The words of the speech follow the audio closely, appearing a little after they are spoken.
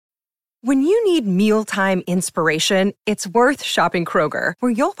When you need mealtime inspiration, it's worth shopping Kroger,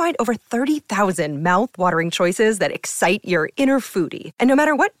 where you'll find over 30,000 mouth-watering choices that excite your inner foodie. And no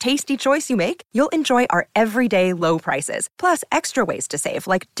matter what tasty choice you make, you'll enjoy our everyday low prices, plus extra ways to save,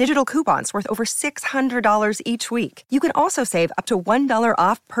 like digital coupons worth over $600 each week. You can also save up to $1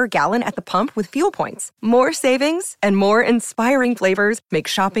 off per gallon at the pump with fuel points. More savings and more inspiring flavors make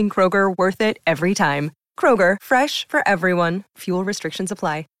shopping Kroger worth it every time. Kroger, fresh for everyone. Fuel restrictions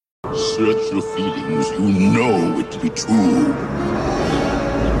apply. Search your feelings, you know it to be true.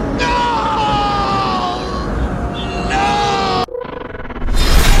 No! No!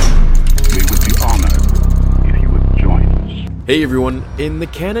 We would be honored if you would join us. Hey everyone, in the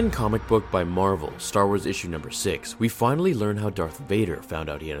Canon comic book by Marvel, Star Wars issue number 6, we finally learn how Darth Vader found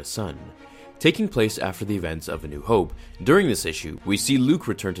out he had a son. Taking place after the events of A New Hope, during this issue, we see Luke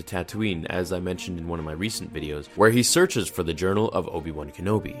return to Tatooine, as I mentioned in one of my recent videos, where he searches for the Journal of Obi-Wan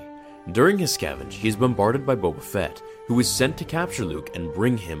Kenobi. During his scavenge, he is bombarded by Boba Fett, who is sent to capture Luke and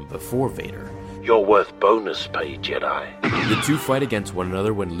bring him before Vader. You're worth bonus pay, Jedi. The two fight against one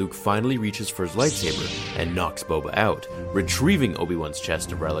another when Luke finally reaches for his lightsaber and knocks Boba out, retrieving Obi-Wan's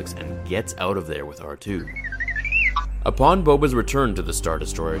chest of relics and gets out of there with R2. Upon Boba's return to the Star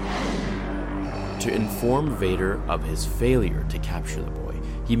Destroyer to inform Vader of his failure to capture the boy,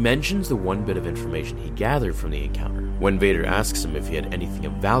 he mentions the one bit of information he gathered from the encounter. When Vader asks him if he had anything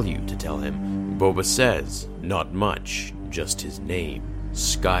of value to tell him, Boba says, not much, just his name,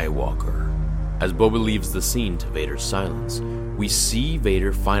 Skywalker. As Boba leaves the scene to Vader's silence, we see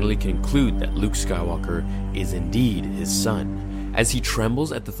Vader finally conclude that Luke Skywalker is indeed his son, as he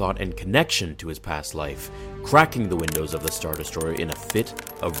trembles at the thought and connection to his past life, cracking the windows of the Star Destroyer in a fit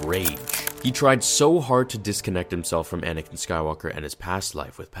of rage. He tried so hard to disconnect himself from Anakin Skywalker and his past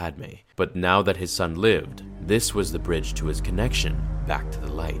life with Padme, but now that his son lived, this was the bridge to his connection back to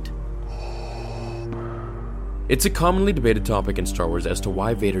the light. It's a commonly debated topic in Star Wars as to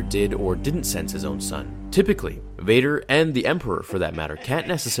why Vader did or didn't sense his own son. Typically, Vader, and the Emperor for that matter, can't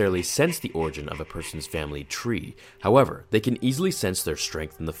necessarily sense the origin of a person's family tree. However, they can easily sense their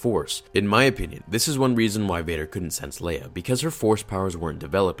strength in the Force. In my opinion, this is one reason why Vader couldn't sense Leia, because her Force powers weren't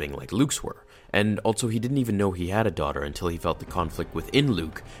developing like Luke's were. And also, he didn't even know he had a daughter until he felt the conflict within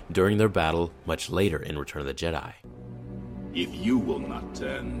Luke during their battle much later in Return of the Jedi. If you will not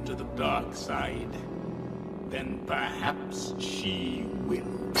turn to the dark side, then perhaps she will.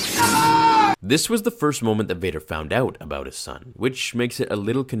 This was the first moment that Vader found out about his son, which makes it a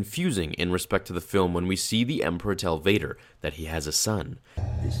little confusing in respect to the film when we see the Emperor tell Vader that he has a son.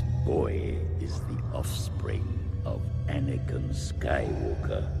 This boy is the offspring of Anakin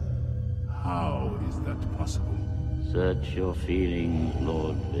Skywalker. How is that possible? Search your feelings,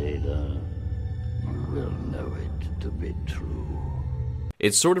 Lord Vader. You will know it to be true.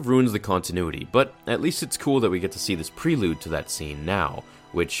 It sort of ruins the continuity, but at least it's cool that we get to see this prelude to that scene now,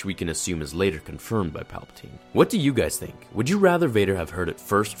 which we can assume is later confirmed by Palpatine. What do you guys think? Would you rather Vader have heard it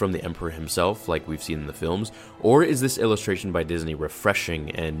first from the Emperor himself, like we've seen in the films, or is this illustration by Disney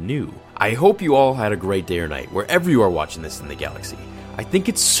refreshing and new? I hope you all had a great day or night, wherever you are watching this in the galaxy. I think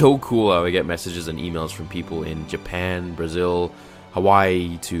it's so cool how I get messages and emails from people in Japan, Brazil,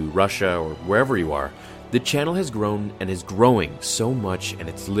 Hawaii, to Russia, or wherever you are. The channel has grown and is growing so much, and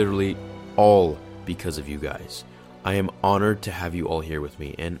it's literally all because of you guys. I am honored to have you all here with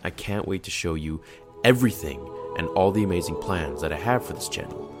me, and I can't wait to show you everything and all the amazing plans that I have for this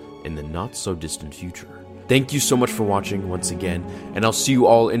channel in the not-so-distant future. Thank you so much for watching once again, and I'll see you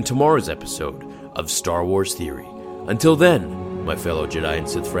all in tomorrow's episode of Star Wars Theory. Until then, my fellow Jedi and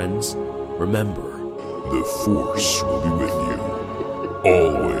Sith friends, remember, The Force will be with you,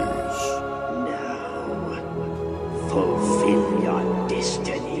 always.